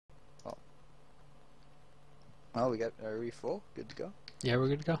Oh, we got. Are we full? Good to go. Yeah, we're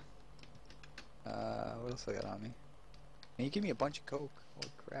good to go. What else I got on me? Can you give me a bunch of coke?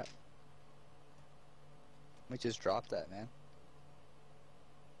 Holy crap! Let me just drop that, man.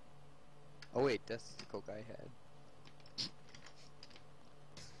 Oh wait, that's the coke I had.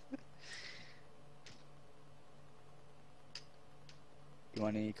 You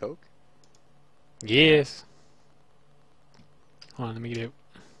want any coke? Yes. Hold on, let me get it.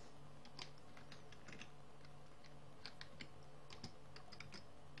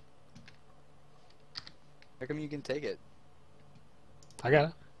 How come you can take it? I got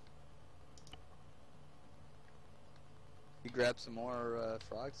it. You grab some more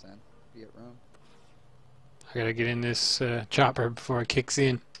frogs then. You get room. I gotta get in this chopper before it kicks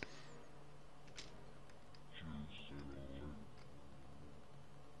in.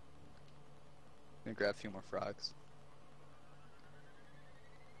 I'm gonna grab a few more frogs.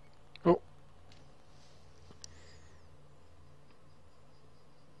 Oh.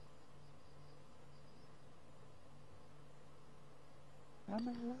 I'm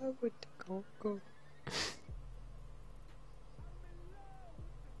in love with the cocoa.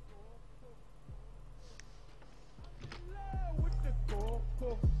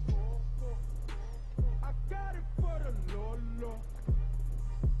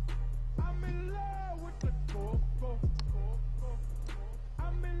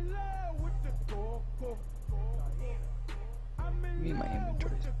 Me, my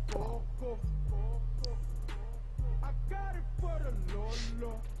inventory is full.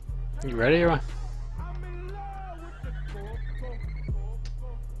 You ready or what?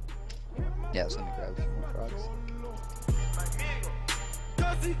 Yeah, so let me grab a few more frogs.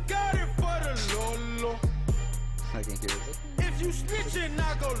 I can hear it. If you snitching, I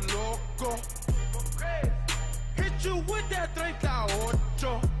go loco. Hit you with that 38.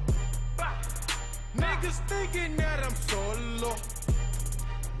 Niggas thinking that I'm solo.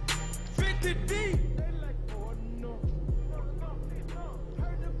 50 deep. They like, oh no.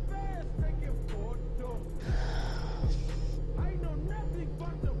 Heard the fans taking photos. I know nothing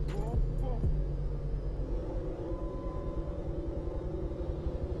but the popo.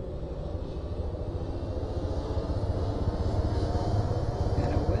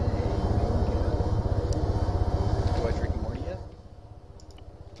 And away we go. Do I drink more yet?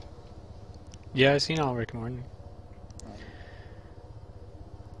 Yeah, I seen all Rick and Morty.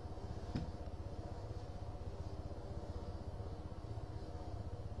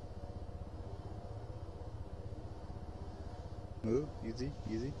 Move, easy,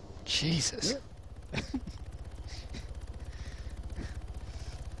 easy. Jesus.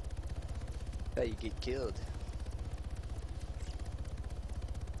 That you get killed.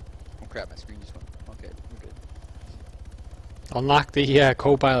 Oh crap, my screen just went. Okay, we're good. Unlock the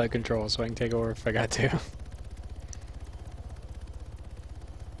co-pilot control so I can take over if I got to. Alright.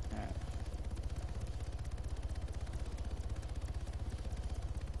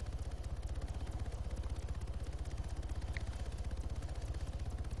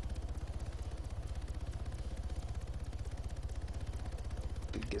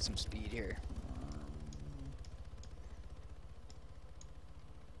 We can get some speed here.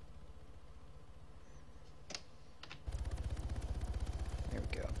 There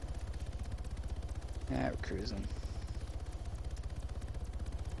we go. We're cruising.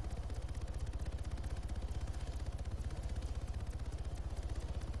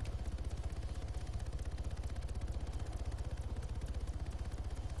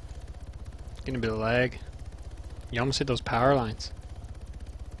 Getting a bit of lag. You almost hit those power lines.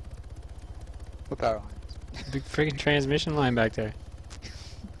 What power lines? Big freaking transmission line back there.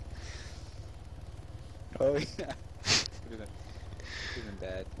 Oh yeah. Could've been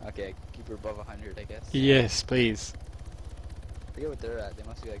bad. Okay, keep her above 100, I guess. Yes, please. I forget what they're at. They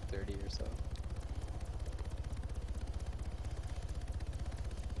must be like 30 or so.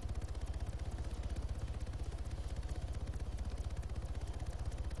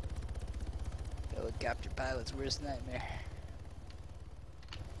 Helicopter pilot's worst nightmare.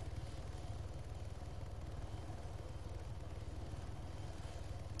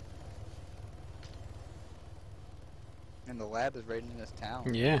 And the lab is right in this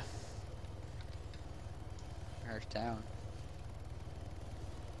town. Yeah. Harsh town.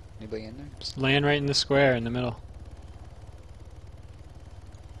 Anybody in there? Just land right in the square in the middle.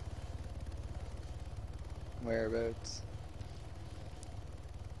 Whereabouts?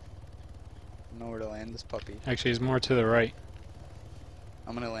 I don't know where to land this puppy. Actually, there's more to the right.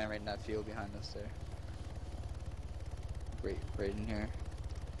 I'm gonna land right in that field behind us there. Right in here.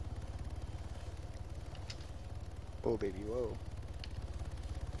 Whoa, baby, whoa.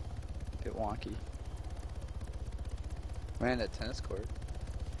 Bit wonky. Ran that tennis court.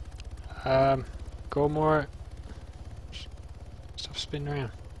 Go more. Stop spinning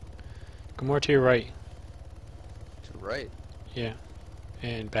around. Go more to your right. To the right. Yeah.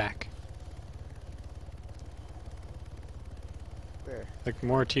 And back. Where? Like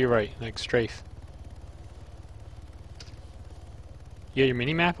more to your right, like strafe. You got your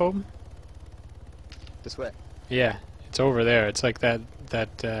mini map open? This way. Yeah, it's over there. It's like that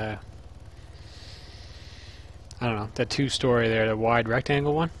I don't know, that two-story there, the wide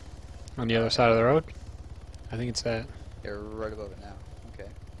rectangle one on the other side of the road. I think it's that. You're right above it now. Okay.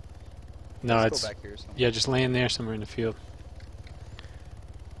 No, Let's it's go back here somewhere. yeah, just land there somewhere in the field.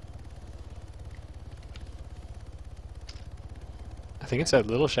 I think it's that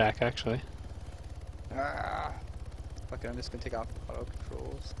little shack actually. Ah. Fuck it, I'm just gonna take off auto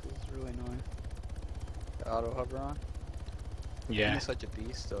controls because it's really annoying. The auto hover on. Yeah. He's such a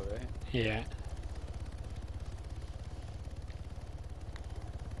beast, though, right? Yeah.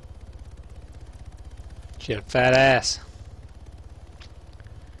 She had a fat ass.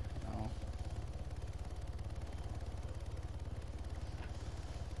 No.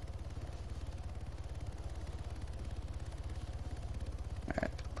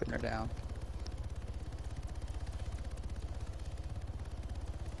 Alright, putting her down.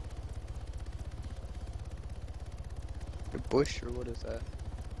 A bush, or what is that?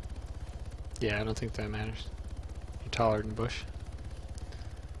 Yeah, I don't think that matters. You're taller than Bush.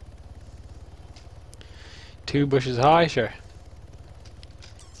 2 bushes high, sure.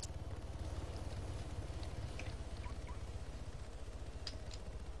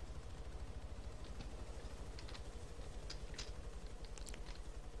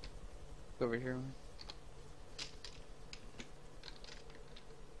 Over here, man.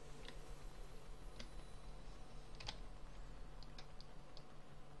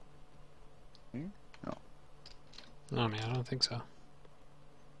 Here? No. No, man, I don't think so.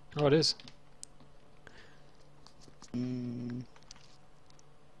 Oh, it is.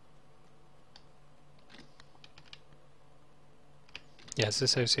 Yeah, it's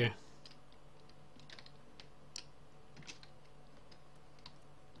this house here.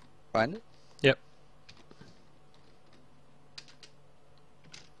 Find it? Yep.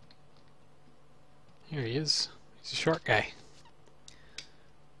 Here he is. He's a short guy.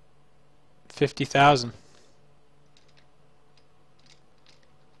 50,000.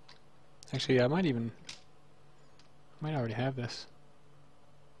 Actually, I might already have this.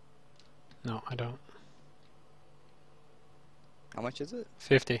 No, I don't. How much is it?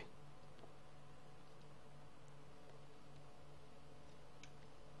 50.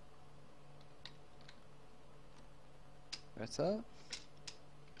 What's up?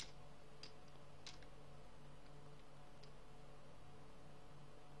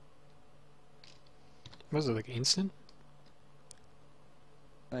 Was it like instant?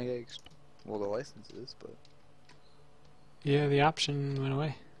 I guess, well, the license is, but Yeah, the option went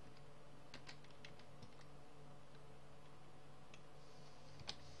away.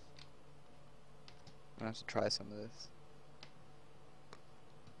 I'm gonna have to try some of this.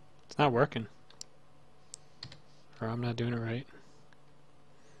 It's not working. Or I'm not doing it right.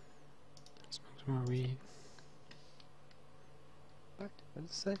 Smoke some more weed. What? What does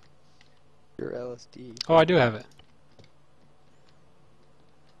it say? Your LSD. Oh, I do have it.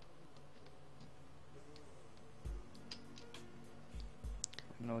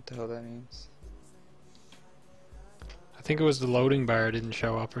 I don't know what the hell that means. I think it was the loading bar didn't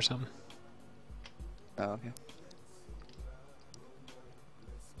show up or something. Oh, okay.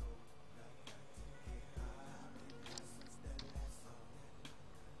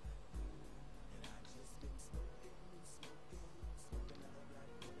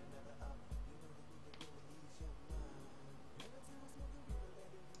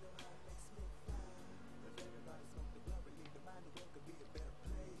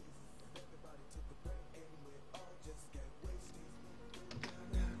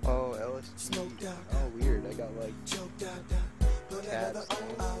 Oh, LSD. Oh, weird. I got like tabs. I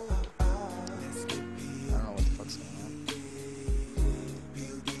don't know what the fuck's going on.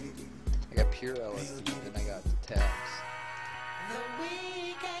 I got pure LSD, and I got the tabs.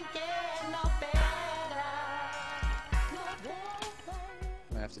 I'm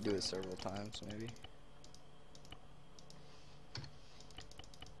gonna have to do it several times, maybe.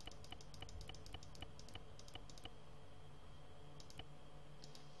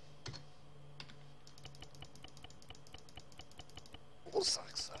 We'll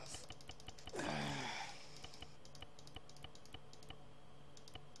suck stuff.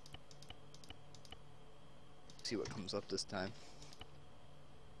 See what comes up this time.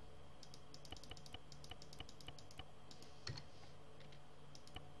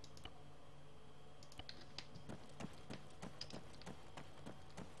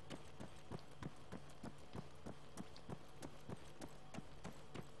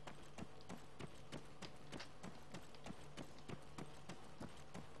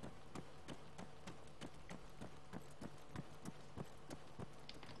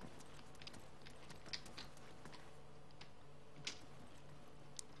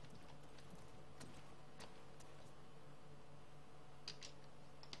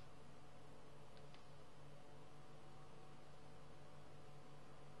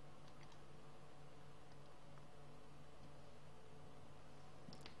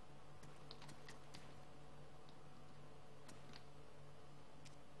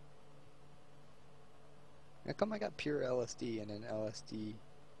 come I got pure LSD and then LSD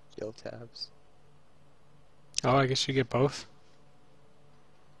gel tabs? Oh, I guess you get both.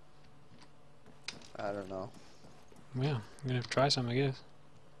 I don't know. Yeah, I'm gonna have to try some, I guess.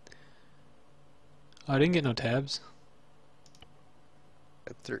 Oh, I didn't get no tabs.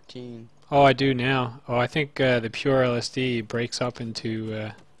 At 13. Oh, I do now. Oh, I think the pure LSD breaks up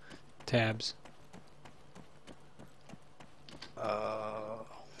into tabs.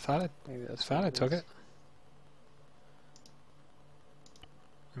 Maybe that's I thought what I it took is. it.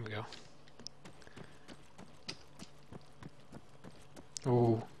 There we go.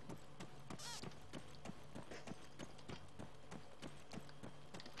 Oh.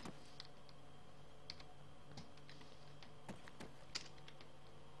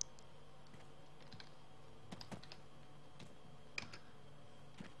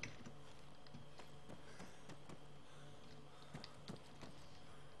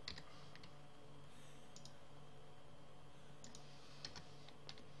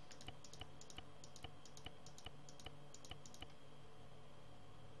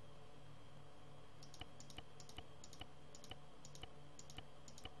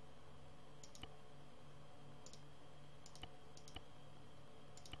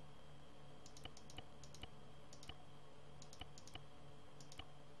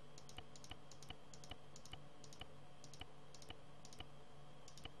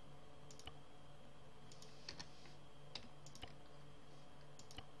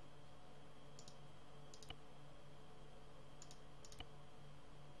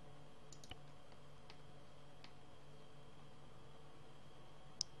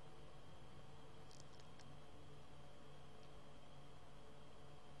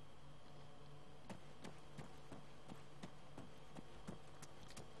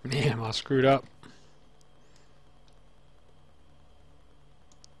 Man, I'm all screwed up.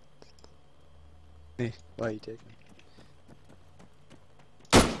 Hey, why are you taking?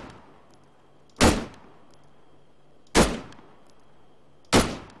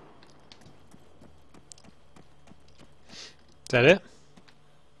 Is that it?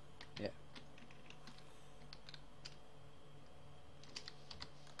 Yeah.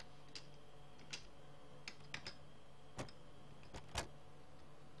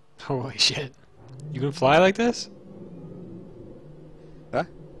 Holy shit. You can fly like this? Huh?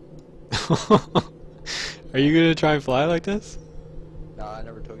 Are you gonna try and fly like this? No, I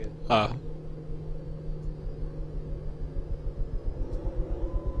never took it. Oh.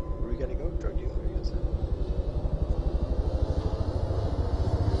 Where we gotta go? Drug dealer, I guess.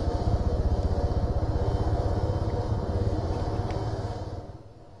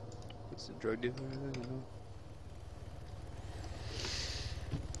 It's a drug dealer, I don't know.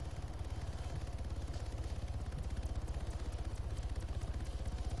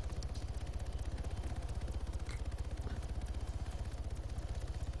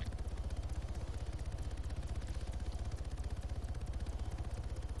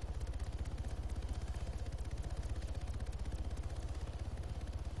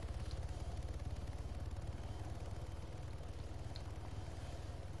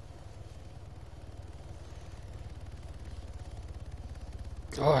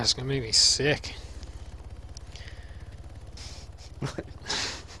 Oh, it's gonna make me sick.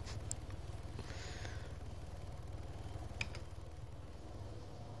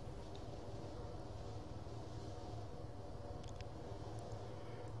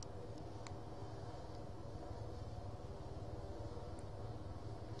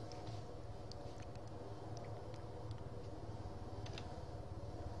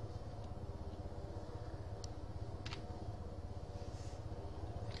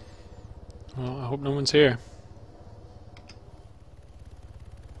 Well, I hope no one's here.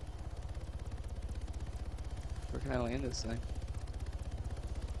 Where can I land this thing?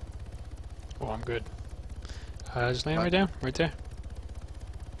 Oh, I'm good. Just land What? right down, right there.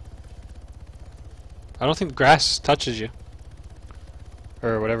 I don't think the grass touches you.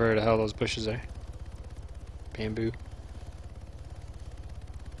 Or whatever the hell those bushes are. Bamboo.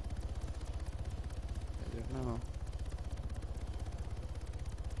 I don't know.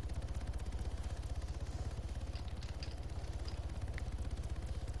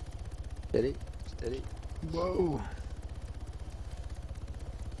 Steady, steady. Whoa.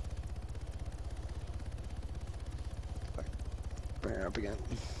 Bring her up again.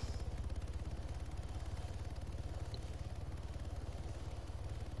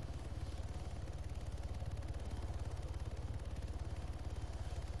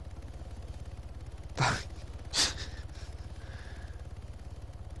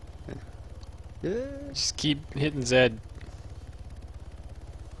 Yeah. Just keep hitting Z.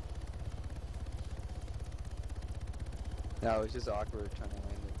 No, it was just awkward trying to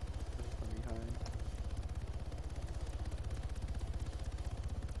land it from behind.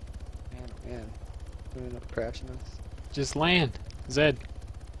 Man, oh man. It ended up crashing us. Just land. Zed.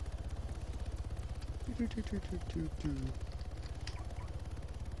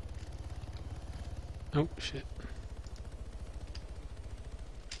 Oh, shit.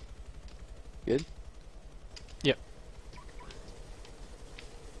 Good? Yep.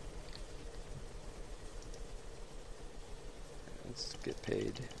 Let's get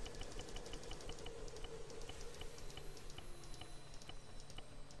paid.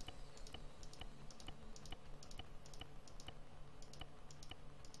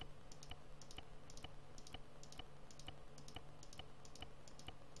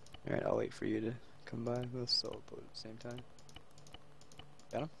 Alright, I'll wait for you to come by. We'll still upload at the same time.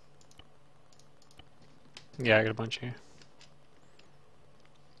 Got him? Yeah, I got a bunch here.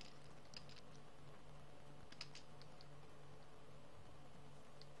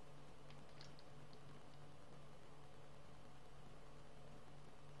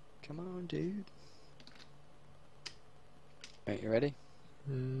 Come on, dude. Alright, you ready?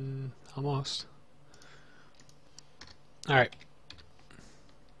 Almost. Alright.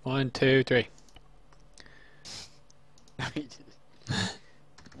 1, 2, 3.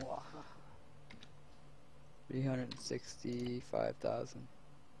 Wow. 365,000.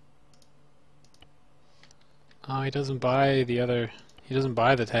 Oh, he doesn't buy the other. He doesn't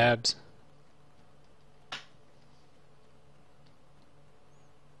buy the tabs.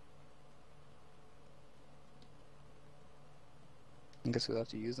 I guess we'll have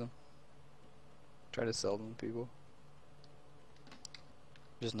to use them. Try to sell them to people.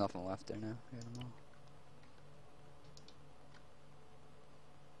 There's nothing left there now. I got them all.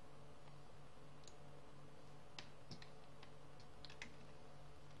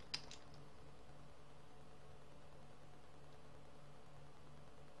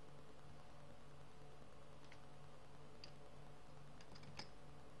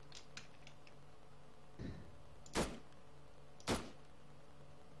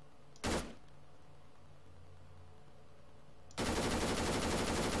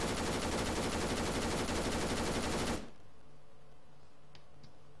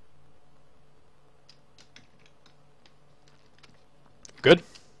 Good?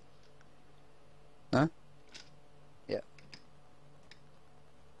 Huh? Yeah.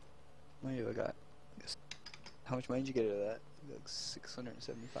 What do I got? How much money did you get out of that? Like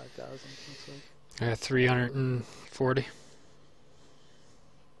 675,000, looks like. I got 340.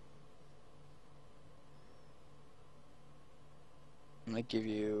 I'm gonna give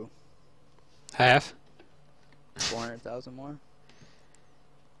you Half? 400,000 more.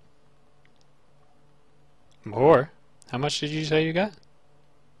 More? How much did you say you got?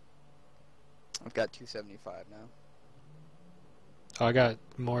 I've got 275 now. Oh, I got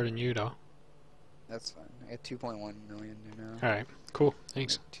more than you, though. That's fine. I got 2.1 million now. Alright, cool.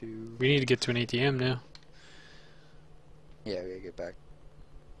 Thanks. Two. We need to get to an ATM now. Yeah, we gotta get back.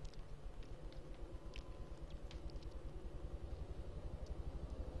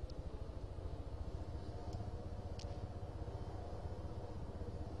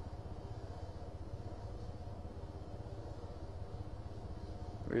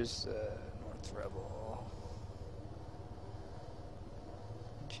 Where's North Rebel?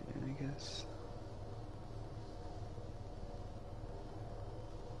 I guess.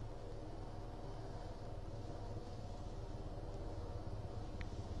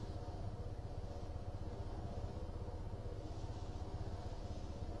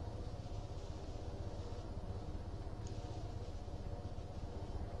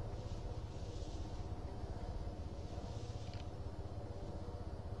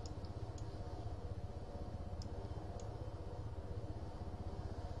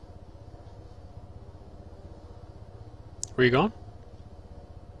 Where you going?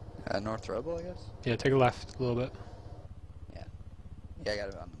 North Rebel, I guess? Yeah, take a left a little bit. Yeah. Yeah, I got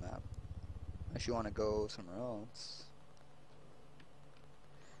it on the map. Unless you want to go somewhere else.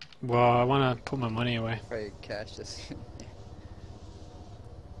 Well, I want to put my money away. Probably cash this.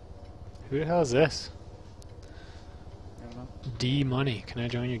 Who the hell is this? I don't know. D Money. Can I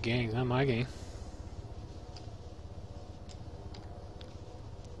join your gang? It's not my gang.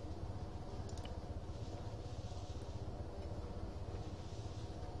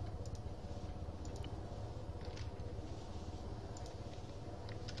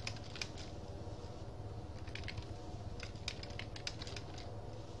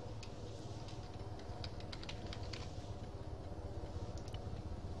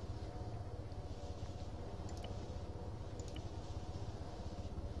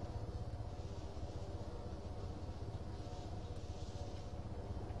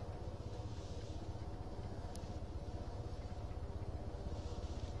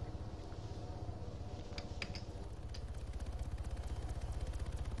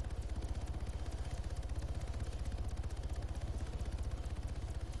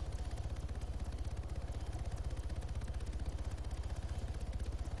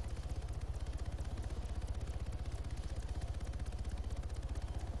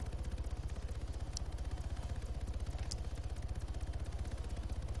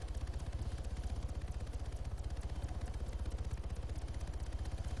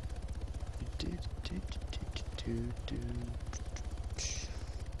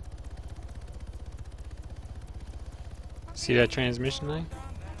 See that transmission line?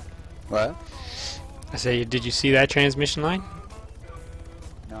 What? I say, did you see that transmission line?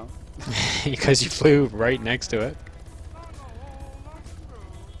 No. Because you flew right next to it.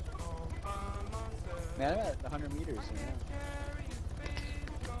 Man, I'm at 100 meters.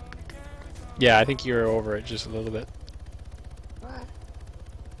 Yeah, I think you were over it just a little bit. What?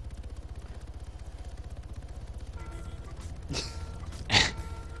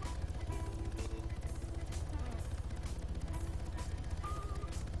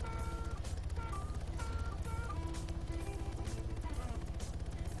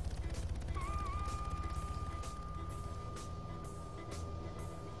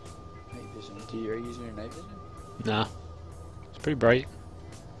 Night vision. Are you using your night vision? Nah. It's pretty bright.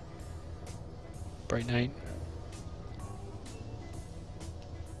 Bright night.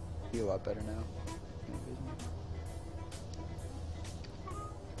 Feel a lot better now. Night vision.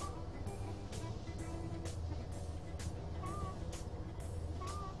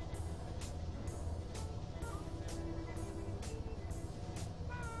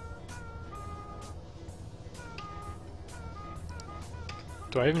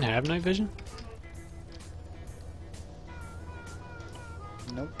 Do I even have night vision?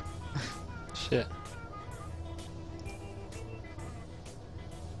 Nope. Shit.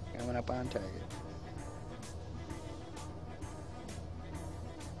 Coming up on target.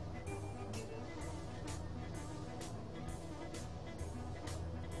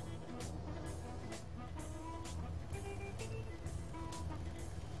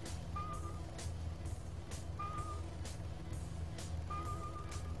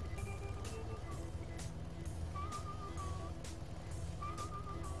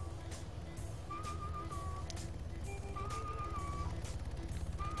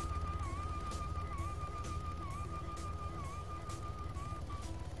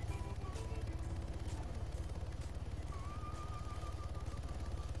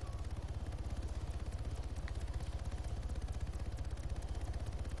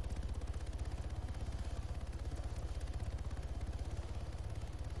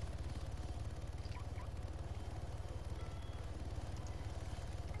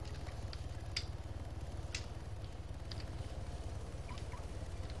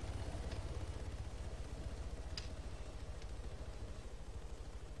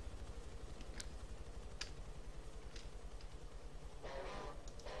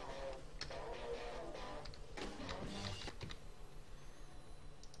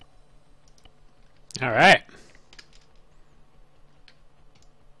 Alright.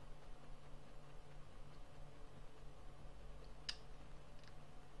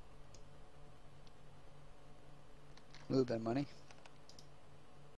 A little bit of money.